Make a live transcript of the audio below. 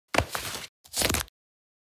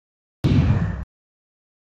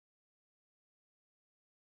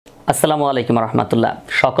আসসালামু আলাইকুম রহমতুল্লাহ।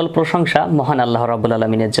 সকল প্রশংসা মহান আল্লাহ রাব্বুল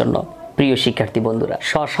আলামিনের জন্য। প্রিয় শিক্ষার্থী বন্ধুরা,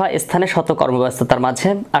 স্ব স্থানে শত কর্মব্যস্ততার মাঝে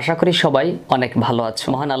আশা করি সবাই অনেক ভালো আছো।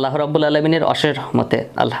 মহান আল্লাহ রাব্বুল আলামিনের অশেষ রহমতে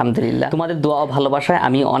আলহামদুলিল্লাহ তোমাদের দোয়া ও ভালোবাসায়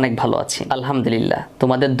আমি অনেক ভালো আছি। আলহামদুলিল্লাহ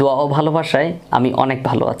তোমাদের দোয়া ও ভালোবাসায় আমি অনেক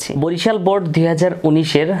ভালো আছি। বরিশাল বোর্ড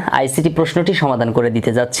 2019-এর আইসিটি প্রশ্নটি সমাধান করে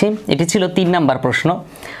দিতে যাচ্ছি। এটি ছিল 3 নাম্বার প্রশ্ন।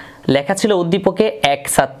 লেখা ছিল উদ্দীপকে এক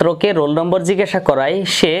ছাত্রকে রোল নম্বর জিজ্ঞাসা করায়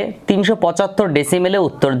সে 375 ডেসিমেলে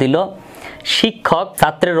উত্তর দিল। শিক্ষক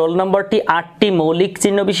ছাত্রের রোল নম্বরটি 8টি মৌলিক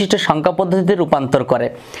চিহ্ন বিশিষ্ট সংখ্যা পদ্ধতিতে রূপান্তর করে।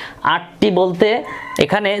 8টি বলতে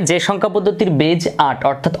এখানে যে সংখ্যা পদ্ধতির বেজ 8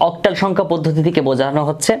 অর্থাৎ অক্টাল সংখ্যা পদ্ধতি থেকে বোঝানো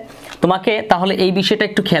হচ্ছে। তোমাকে তাহলে এই বিষয়টা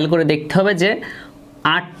একটু খেয়াল করে দেখতে হবে যে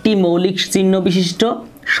 8টি মৌলিক চিহ্ন বিশিষ্ট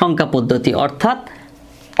সংখ্যা পদ্ধতি অর্থাৎ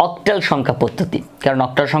অক্টাল সংখ্যা পদ্ধতি, কারণ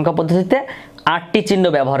অক্টাল সংখ্যা পদ্ধতিতে 8টি চিহ্ন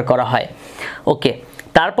ব্যবহার করা হয়। ওকে,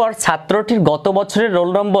 তারপর ছাত্রটির গত বছরের রোল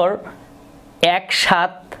নম্বর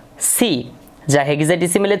 17C যা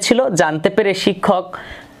হেক্সাডেসিমেলে ছিল জানতে পেরে শিক্ষক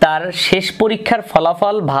তার শেষ পরীক্ষার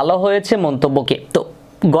ফলাফল ভালো হয়েছে মন্তব্যকে। তো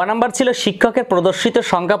গ নাম্বার ছিল শিক্ষকের প্রদর্শিত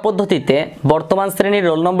সংখ্যা পদ্ধতিতে বর্তমান শ্রেণীর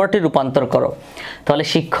রোল নম্বরটি রূপান্তর করো। তাহলে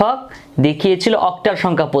শিক্ষক দেখিয়েছিল অক্টাল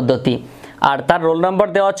সংখ্যা পদ্ধতি আর তার রোল নাম্বার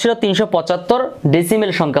দেওয়া ছিল 375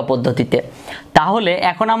 ডেসিমেল সংখ্যা পদ্ধতিতে। তাহলে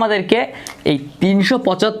এখন আমাদেরকে এই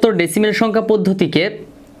 375 ডেসিমেল সংখ্যা পদ্ধতিকে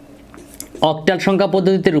অক্টাল সংখ্যা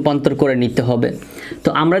পদ্ধতিতে রূপান্তর করে নিতে হবে। তো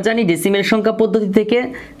আমরা জানি ডেসিমেল সংখ্যা পদ্ধতি থেকে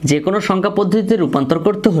যে কোনো সংখ্যা পদ্ধতিতে রূপান্তর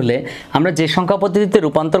করতে হলে আমরা যে সংখ্যা পদ্ধতিতে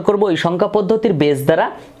রূপান্তর করব ওই সংখ্যা পদ্ধতির বেস দ্বারা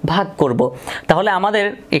ভাগ করব। তাহলে আমাদের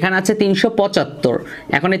এখানে আছে 375।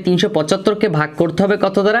 এখন এই 375কে ভাগ করতে হবে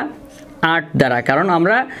কত দ্বারা? 8 দ্বারা, কারণ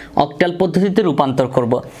আমরা অক্টাল পদ্ধতিতে রূপান্তর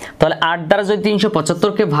করব। তাহলে 8 দ্বারা যদি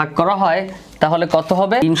 375কে ভাগ করা হয় তাহলে কত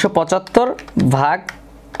হবে? 375 ভাগ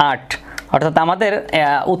 8 অর্থাৎ আমাদের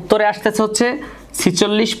উত্তরে আসতেছে হচ্ছে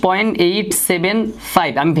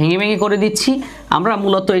 46.875। আমি ভেঙে ভেঙে করে দিচ্ছি। আমরা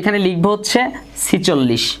মূলত এখানে লিখব হচ্ছে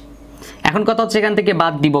 46। এখন কথা হচ্ছে এখান থেকে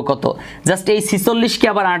বাদ দিব কত? জাস্ট এই 46কে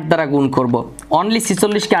আবার 8 দ্বারা গুণ করব। অনলি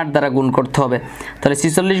 46কে 8 দ্বারা গুণ করতে হবে। তাহলে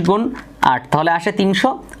 46 গুণ 8 তাহলে আসে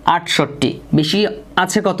 368। বেশি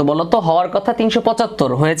আছে কত বলো তো? হওয়ার কথা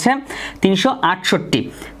 375, হয়েছে 368।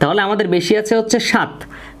 তাহলে আমাদের বেশি আছে হচ্ছে 7।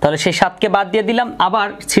 তাহলে সেই 7কে বাদ দিয়ে দিলাম। আবার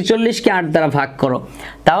 46কে 8 দ্বারা ভাগ করো।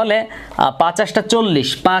 তাহলে 5 8টা 40,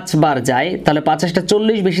 5 বার যায়। তাহলে 5 8টা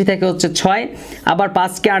 40, বেশি থেকে হচ্ছে 6। আবার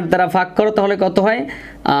 5কে 8 দ্বারা ভাগ করো, তাহলে কত হয়?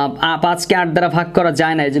 5কে 8 দ্বারা ভাগ করা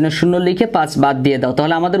যায় না, এই জন্য 0 লিখে 5 বাদ দিয়ে দাও।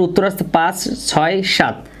 তাহলে আমাদের উত্তর আসছে 5 6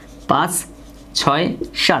 7। 5 6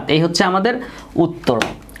 7 এই হচ্ছে আমাদের উত্তর।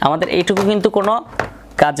 আমাদের এইটুকু কিন্তু কোনো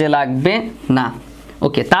কাজে লাগবে না।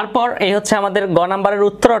 ওকে, তারপর এই হচ্ছে আমাদের গ নাম্বারের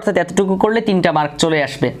উত্তর, অর্থাৎ এতটুকু করলে 3টা মার্ক চলে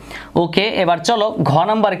আসবে। ওকে, এবার চলো ঘ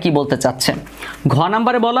নাম্বারে কি বলতে চাচ্ছে। ঘ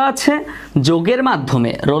নাম্বারে বলা আছে যোগের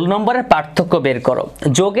মাধ্যমে রোল নম্বরের পার্থক্য বের করো।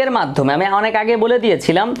 যোগের মাধ্যমে আমি অনেক আগে বলে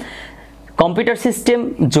দিয়েছিলাম কম্পিউটার সিস্টেম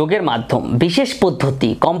যোগের মাধ্যম, বিশেষ পদ্ধতি,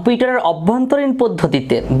 কম্পিউটারের অভ্যন্তরীণ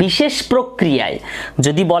পদ্ধতিতে বিশেষ প্রক্রিয়ায়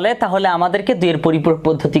যদি বলে তাহলে আমাদেরকে 2 এর পরিপূরক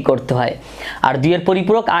পদ্ধতি করতে হয়। আর 2 এর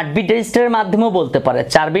পরিপূরক 8 বিট রেজিস্টারের মাধ্যমেও বলতে পারে,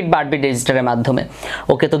 4 বিট বা 8 বিট রেজিস্টারের মাধ্যমে।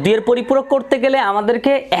 ওকে, তো 2 এর পরিপূরক করতে গেলে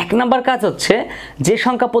আমাদেরকে 1 নাম্বার কাজ হচ্ছে যে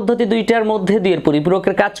সংখ্যা পদ্ধতি 2টার মধ্যে 2 এর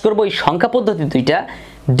পরিপূরকের কাজ করব ওই সংখ্যা পদ্ধতি 2টা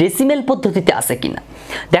ডেসিমেল পদ্ধতিতে আছে কিনা।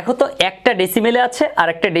 দেখো তো, একটা ডেসিমেলে আছে আর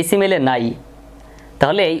একটা ডেসিমেলে নাই।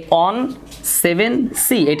 তাহলে এই 17C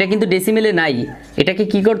এটা কিন্তু ডেসিমেলে নাই, এটাকে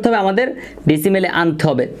কি করতে হবে? আমাদের ডেসিমেলে আনতে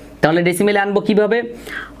হবে। তাহলে ডেসিমেলে আনবো কিভাবে?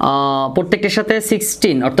 প্রত্যেকটার সাথে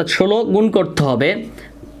 16 অর্থাৎ 16 গুণ করতে হবে,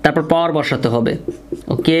 তারপর পাওয়ার বসাতে হবে।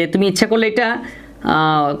 ওকে, তুমি ইচ্ছা করলে এটা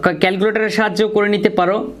ক্যালকুলেটরের সাহায্যে করে নিতে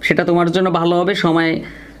পারো, সেটা তোমার জন্য ভালো হবে, সময়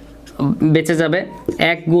বেঁচে যাবে।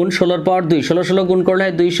 1 গুণ 16 পাওয়ার 2, 16 16 গুণ করলে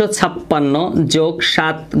হয় 256 যোগ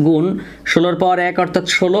 7 গুণ 16 পাওয়ার 1 অর্থাৎ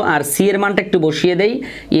 16। আর সি এর মানটা একটু বসিয়ে দেই।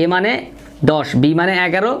 এ মানে 10, বি মানে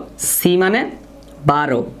 11, সি মানে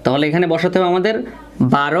 12। তাহলে এখানে বসাতে হবে আমাদের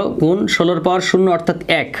 12 গুণ 16 পাওয়ার 0 অর্থাৎ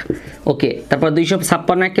 1। ওকে, তারপর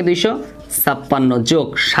 256 1কে 256 যোগ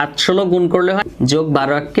 7 16 গুণ করলে হয় যোগ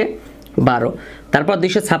 12 1কে 12। তারপর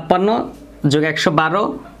 256 যোগ 112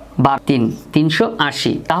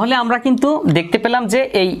 380। তাহলে আমরা কিন্তু দেখতে পেলাম যে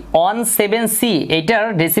এই 17C এইটার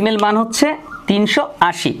ডেসিমেল মান হচ্ছে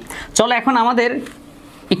 380। চলো এখন আমাদের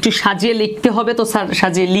একটু সাজিয়ে লিখতে হবে, তো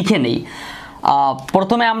সাজিয়ে লিখে নেই।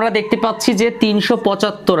 প্রথমে আমরা দেখতে পাচ্ছি যে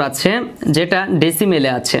 375 আছে যেটা ডেসিমেলে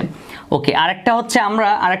আছে। ওকে, আরেকটা হচ্ছে আমরা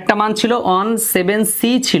আরেকটা মান ছিল 17C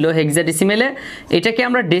ছিল হেক্সাডেসিমেলে, এটাকে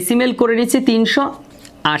আমরা ডেসিমেল করে নিচ্ছি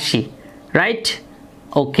 380, রাইট?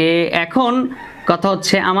 ওকে, এখন কথা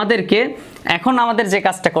হচ্ছে আমাদেরকে এখন আমাদের যে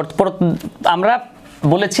কাজটা করতে আমরা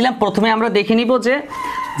বলেছিলাম প্রথমে আমরা দেখে নিব যে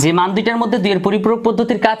যে মান দুইটার মধ্যে 2 এর পরিপূরক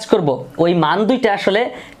পদ্ধতির কাজ করব ওই মান দুইটা আসলে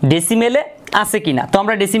ডেসিমেলে আছে কিনা। তো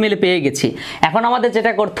আমরা ডেসিমেলে পেয়ে গেছি। এখন আমাদের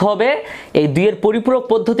যেটা করতে হবে, এই 2 এর পরিপূরক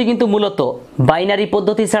পদ্ধতি কিন্তু মূলত বাইনারি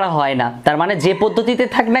পদ্ধতি ছাড়া হয় না। তার মানে যে পদ্ধতিতে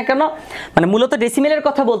থাক না কেন, মানে মূলত ডেসিমেলের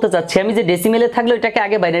কথা বলতে চাচ্ছি আমি, যে ডেসিমেলে থাকলে এটাকে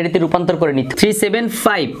আগে বাইনারিতে রূপান্তর করে নিতে।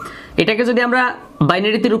 375 এটাকে যদি আমরা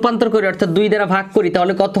বাইনারিতে রূপান্তর করি অর্থাৎ 2 দ্বারা ভাগ করি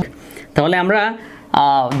তাহলে কত, তাহলে আমরা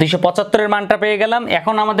 275 এর মানটা পেয়ে গেলাম।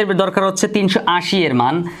 এখন আমাদের দরকার হচ্ছে 380 এর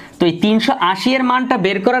মান। তো এই 380 এর মানটা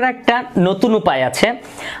বের করার একটা নতুন উপায় আছে।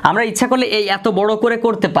 আমরা ইচ্ছা করলে এই এত বড় করে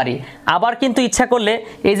করতে পারি, আবার কিন্তু ইচ্ছা করলে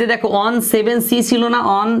এই যে দেখো 17C ছিল না,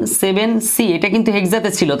 17C এটা কিন্তু হেক্সাতে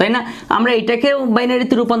ছিল তাই না, আমরা এটাকেও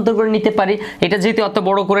বাইনারিতে রূপান্তর করে নিতে পারি। এটা যেহেতু অত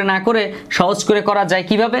বড় করে না করে সহজ করে করা যায়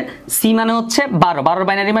কিভাবে, সি মানে হচ্ছে 12, 12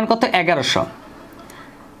 বাইনারি মান কত 1100,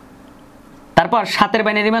 তারপর 7 এর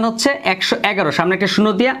বাইনারি মান হচ্ছে 111, সামনে একটা শূন্য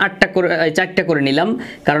দিয়ে 4টা করে নিলাম,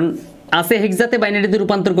 কারণ আছে হেক্সাতে বাইনারিতে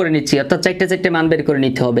রূপান্তর করে নিচ্ছি অর্থাৎ 4টে মান বের করে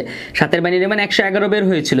নিতে হবে। 7 এর বাইনারি মান 111 বের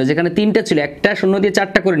হয়েছিল, যেখানে 3টা ছিল, একটা শূন্য দিয়ে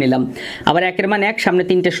 4টা করে নিলাম, আবার 1 এর মান 1, সামনে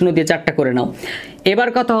 3টে শূন্য দিয়ে 4টা করে নাও। এবার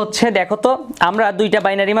কথা হচ্ছে দেখো তো, আমরা 2টা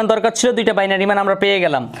বাইনারি মান দরকার ছিল, 2টা বাইনারি মান আমরা পেয়ে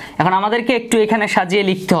গেলাম। এখন আমাদেরকে একটু এখানে সাজিয়ে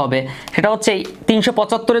লিখতে হবে, সেটা হচ্ছে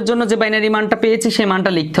 375 এর জন্য যে বাইনারি মানটা পেয়েছি সেই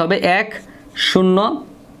মানটা লিখতে হবে 1 0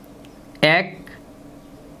 1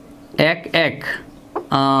 1 1।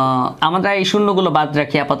 আমরা এই শূন্যগুলো বাদ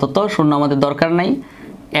রাখি আপাতত, শূন্য আমাদের দরকার নাই।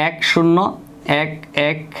 1 0 1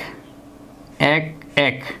 1 1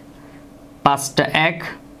 1, 5টা 1,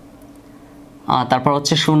 তারপর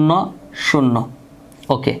হচ্ছে 0 0।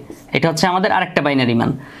 ওকে, এটা হচ্ছে আমাদের আরেকটা বাইনারি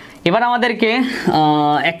মান। এবার আমাদেরকে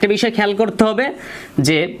একটা বিষয় খেয়াল করতে হবে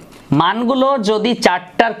যে মানগুলো যদি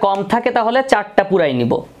 4টার কম থাকে তাহলে 4টা পুরাই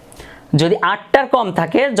নিব, যদি 8টার কম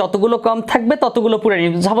থাকে যতগুলো কম থাকবে ততগুলো পুরো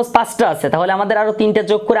নিব। সাপোজ 5টা আছে তাহলে আমাদের আরো 3টা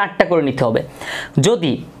যোগ করে 8টা করে নিতে হবে।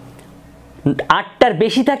 যদি 8টার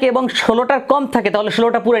বেশি থাকে এবং 16টার কম থাকে তাহলে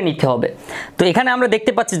 16টা পুরো নিতে হবে। তো এখানে আমরা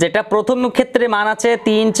দেখতে পাচ্ছি যেটা প্রথম ক্ষেত্রে মান আছে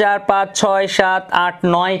 3 4 5 6 7 8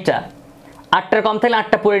 9টা, 8টার কম থাকলে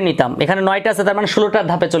 8টা পুরো নিতাম, এখানে 9টা আছে তার মানে 16টার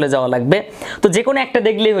ধাপে চলে যাওয়া লাগবে। তো যে কোনো একটা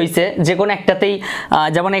দেখলেই হয়েছে, যে কোনো একটাতেই,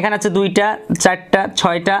 যেমন এখানে আছে 2টা 4টা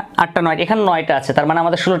 6টা 8টা 9টা, এখানে 9টা আছে তার মানে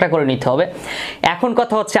আমাদের 16টা করে নিতে হবে। এখন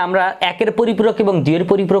কথা হচ্ছে আমরা 1 এর পরিপূরক এবং 2 এর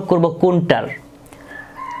পরিপূরক করব কোনটার,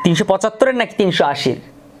 375 এর নাকি 380 এর,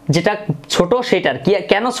 যেটা ছোট সেটার।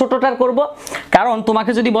 কেন ছোটটার করব, কারণ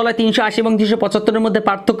তোমাকে যদি বলা 380 এবং 375 এর মধ্যে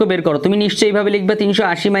পার্থক্য বের করো, তুমি নিশ্চয়ই এইভাবে লিখবা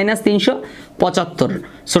 380 মাইনাস 375,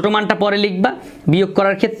 ছোট মানটা পরে লিখবা বিয়োগ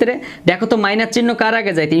করার ক্ষেত্রে। দেখো তো মাইনাস চিহ্ন কার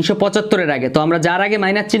আগে যায়, 375 এর আগে, তো আমরা যার আগে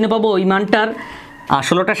মাইনাস চিহ্ন পাবো ওই মানটার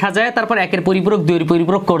 16টা সাজায় তারপর 1 এর পরিপূরক 2 এর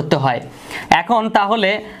পরিপূরক করতে হয়। এখন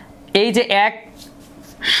তাহলে এই যে 1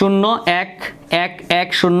 0 1 1 1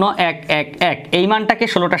 0 1 1 1 এই মানটাকে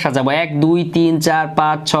 16টা সাজাবো, 1 2 3 4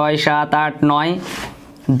 5 6 7 8 9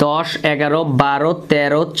 10 11 12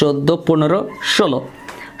 13 14 15 16,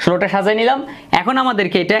 16টা সাজাই নিলাম। এখন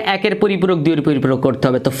আমাদেরকে এটা 1 এর পরিপূরক 2 এর পরিপূরক করতে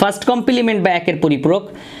হবে। তো ফার্স্ট কমপ্লিমেন্ট বা 1 এর পরিপূরক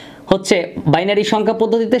হচ্ছে বাইনারি সংখ্যা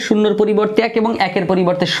পদ্ধতিতে 0 এর পরিবর্তে 1 এবং 1 এর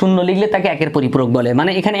পরিবর্তে 0 লিখলে তাকে 1 এর পরিপূরক বলে।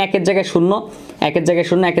 মানে এখানে 1 এর জায়গায় 0, 1 এর জায়গায়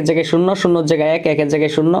 0, 1 এর জায়গায় 0, 0 এর জায়গায় 1, 1 এর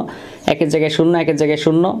জায়গায় 0, 1 এর জায়গায় 0, 1 এর জায়গায়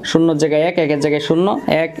 0, 0 এর জায়গায় 1, 1 এর জায়গায় 0,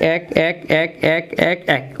 1 1 1 1 1 1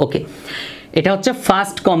 1। ওকে, এটা হচ্ছে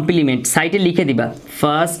ফার্স্ট কমপ্লিমেন্ট, সাইডে লিখে দিবা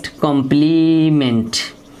ফার্স্ট কমপ্লিমেন্ট।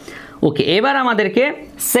 ওকে, এবার আমাদেরকে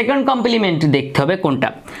সেকেন্ড কমপ্লিমেন্ট দেখতে হবে কোনটা।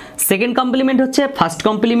 সেকেন্ড কমপ্লিমেন্ট হচ্ছে ফার্স্ট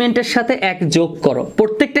কমপ্লিমেন্টের সাথে 1 যোগ করো,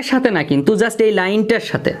 প্রত্যেকটার সাথে না কিন্তু জাস্ট এই লাইনটার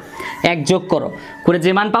সাথে 1 যোগ করো, করে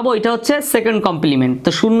যে মান পাবো এটা হচ্ছে সেকেন্ড কমপ্লিমেন্ট। তো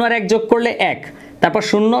 0 আর 1 যোগ করলে 1, তারপর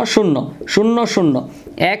 0 0 0 0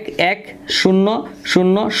 1 1 0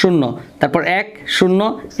 0 0, তারপর 1 0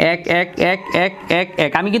 1 1 1 1 1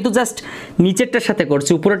 1। আমি কিন্তু জাস্ট নিচেরটার সাথে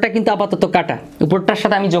করছি, উপরেরটা কিন্তু আপাতত কাটা, উপরেরটার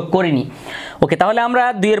সাথে আমি যোগ করিনি। ওকে, তাহলে আমরা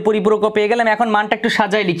 2 এর পরিপূরক পেয়ে গেলাম। এখন মানটা একটু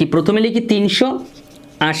সাজায় লিখি, প্রথমে লিখি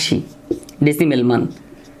 380 ডেসিমেল মান।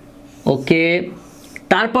 ওকে,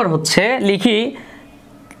 তারপর হচ্ছে লিখি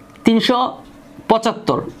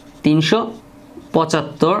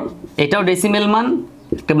 375, এটাও ডেসিমেল মান,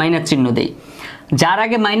 একটা মাইনাস চিহ্ন দেই। যার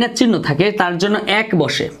আগে মাইনাস চিহ্ন থাকে তার জন্য 1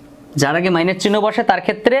 বসে, যার আগে মাইনাস চিহ্ন বসে তার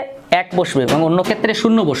ক্ষেত্রে 1 বসবে এবং অন্য ক্ষেত্রে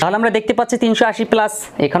 0 বসে। তাহলে আমরা দেখতে পাচ্ছি 380 প্লাস,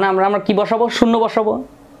 এখানে আমরা কি বসাবো, 0 বসাবো।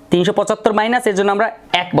 375 মাইনাস, এর জন্য আমরা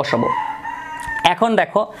 1 বসাবো। এখন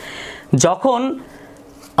দেখো যখন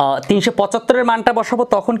 375 এর মানটা বসাবো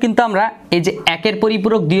তখন কিন্তু আমরা এই যে 1 এর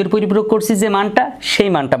পরিপূরক 2 এর পরিপূরক করছি যে মানটা, সেই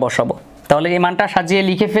মানটা বসাবো। তাহলে এই মানটা সাজিয়ে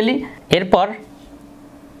লিখে ফেলি। এরপর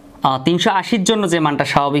 380 এর জন্য যে মানটা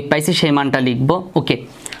স্বাভাবিক পাইছি সেই মানটা লিখব। ওকে,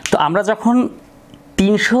 তো আমরা যখন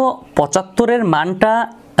 375 এর মানটা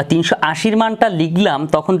 380 মানটা লিখলাম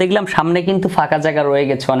তখন দেখলাম সামনে কিন্তু ফাঁকা জায়গা রয়ে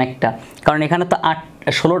গেছে অনেকটা, কারণ এখানে তো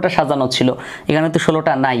 16টা সাজানো ছিল, এখানে তো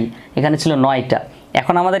 16টা নাই, এখানে ছিল 9টা।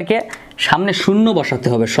 এখন আমাদেরকে সামনে শূন্য বসাতে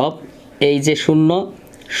হবে সব, এই যে 0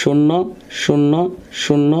 0 0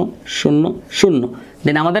 0 0 0,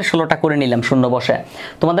 দেন আমাদের 16টা করে নিলাম শূন্য বসায়।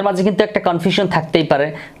 তোমাদের মাঝে কিন্তু একটা কনফিউশন থাকতেই পারে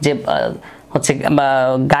যে হচ্ছে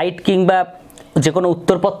গাইড কিংবা যে কোনো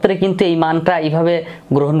উত্তরপত্রে কিন্তু এই মানটা এইভাবে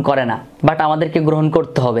গ্রহণ করে না, বাট আমাদেরকে গ্রহণ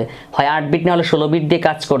করতে হবে, হয় 8 বিট না হলে 16 বিট দিয়ে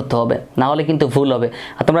কাজ করতে হবে, না হলে কিন্তু ভুল হবে।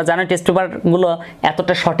 আর তোমরা জানো টেস্ট পেপারগুলো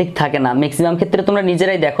এতটা সঠিক থাকে না, ম্যাক্সিমাম ক্ষেত্রে তোমরা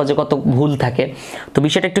নিজেরাই দেখো যে কত ভুল থাকে। তো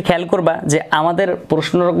বিষয়টা একটু খেয়াল করবা যে আমাদের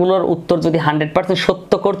প্রশ্নগুলোর উত্তর যদি 100%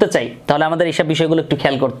 সত্য করতে চাই তাহলে আমাদের এইসব বিষয়গুলো একটু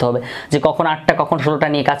খেয়াল করতে হবে, যে কখন 8টা কখন 16টা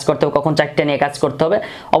নিয়ে কাজ করতে হবে, কখন 4টা নিয়ে কাজ করতে হবে।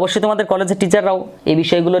 অবশ্যই তোমাদের কলেজের টিচাররাও এই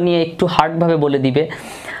বিষয়গুলো নিয়ে একটু হার্ডভাবে বলে দিবে।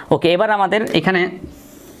 ওকে, এবার আমাদের এখানে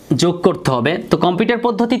যোগ করতে হবে। তো কম্পিউটার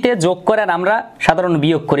পদ্ধতিতে যোগ করে আর আমরা সাধারণ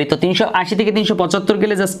বিয়োগ করি। তো 380 থেকে 375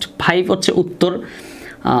 গেলে জাস্ট 5 হচ্ছে উত্তর।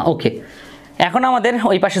 ওকে, এখন আমাদের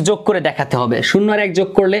ওই পাশে যোগ করে দেখাতে হবে। 0 আর 1 যোগ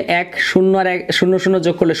করলে 1, 0 আর 1 0 0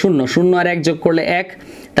 যোগ করলে 0, 0 আর 1 যোগ করলে 1,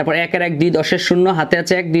 তারপর 1 আর 1 2 10 0, হাতে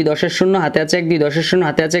আছে 1 2 10 0, হাতে আছে 1 2 10 0,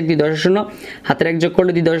 হাতে আছে 1 2 10 0, হাতের 1 যোগ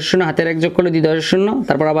করলে 2 10 0, হাতের 1 যোগ করলে 2 10 0,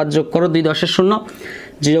 তারপর আবার যোগ করো 2 10 0,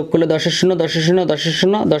 যোগ করলে 10 0 10 0 10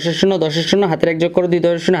 0 10 0 10 0, হাতের 1 যোগ করো 2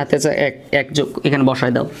 10 0, হাতে আছে 1 যোগ এখানে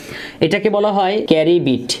বসায় দাও। এটাকে বলা হয় ক্যারি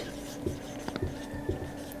বিট,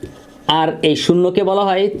 আর এই শূন্যকে বলা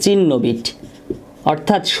হয় চিহ্ন বিট,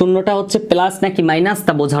 অর্থাৎ শূন্যটা হচ্ছে প্লাস নাকি মাইনাস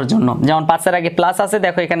তা বোঝার জন্য। যেমন 5 এর আগে প্লাস আছে,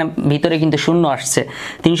 দেখো এখানে ভিতরে কিন্তু শূন্য আসছে,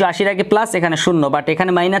 380 এর আগে প্লাস, এখানে শূন্য, বাট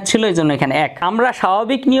এখানে মাইনাস ছিল এই জন্য এখানে 1। আমরা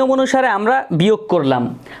স্বাভাবিক নিয়ম অনুসারে আমরা বিয়োগ করলাম,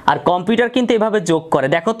 আর কম্পিউটার কিন্তু এভাবে যোগ করে।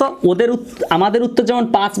 দেখো তো আমাদের উত্তর যেমন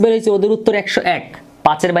 5 বের হয়েছে, ওদের উত্তর 101,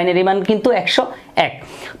 5-এর বাইনারি মান কিন্তু 101।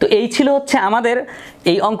 তো এই ছিল হচ্ছে আমাদের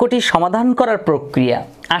এই অঙ্কটি সমাধান করার প্রক্রিয়া।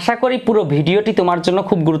 আশা করি পুরো ভিডিওটি তোমার জন্য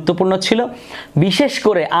খুব গুরুত্বপূর্ণ ছিল, বিশেষ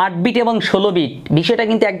করে 8 বিট এবং 16 বিট বিষয়টা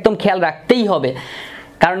কিন্তু একদম খেয়াল রাখতেই হবে,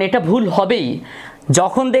 কারণ এটা ভুল হবেই।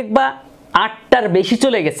 যখন দেখবা 8টার বেশি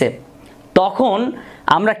চলে গেছে তখন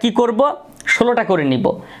আমরা কি করব, 16টা করে নিব,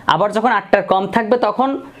 আবার যখন 8টার কম থাকবে তখন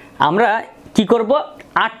আমরা কি করব,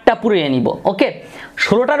 8টা পুরিয়ে নিব। ওকে,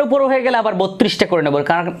 16টার উপর হয়ে গেলে আবার 32টা করে নেব,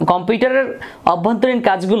 কারণ কম্পিউটারের অভ্যন্তরীণ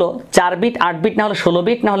কাজগুলো 4 বিট 8 বিট না হলে 16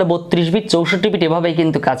 বিট না হলে 32 বিট 64 বিট এভাবেই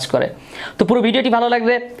কিন্তু কাজ করে। তো পুরো ভিডিওটি ভালো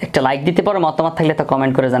লাগলে একটা লাইক দিতে পারো, মতামত থাকলে তা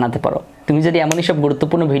কমেন্ট করে জানাতে পারো। তুমি যদি এমনই সব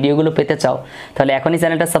গুরুত্বপূর্ণ ভিডিওগুলো পেতে চাও তাহলে এখনই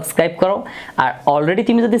চ্যানেলটা সাবস্ক্রাইব করো, আর অলরেডি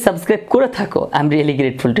তুমি যদি সাবস্ক্রাইব করে থাকো I am really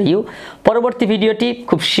grateful to you. পরবর্তী ভিডিওটি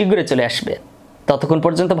খুব শীঘ্রই চলে আসবে, ততক্ষণ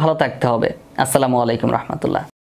পর্যন্ত ভালো থাকতে হবে। আসসালামু আলাইকুম রহমতুল্লাহ।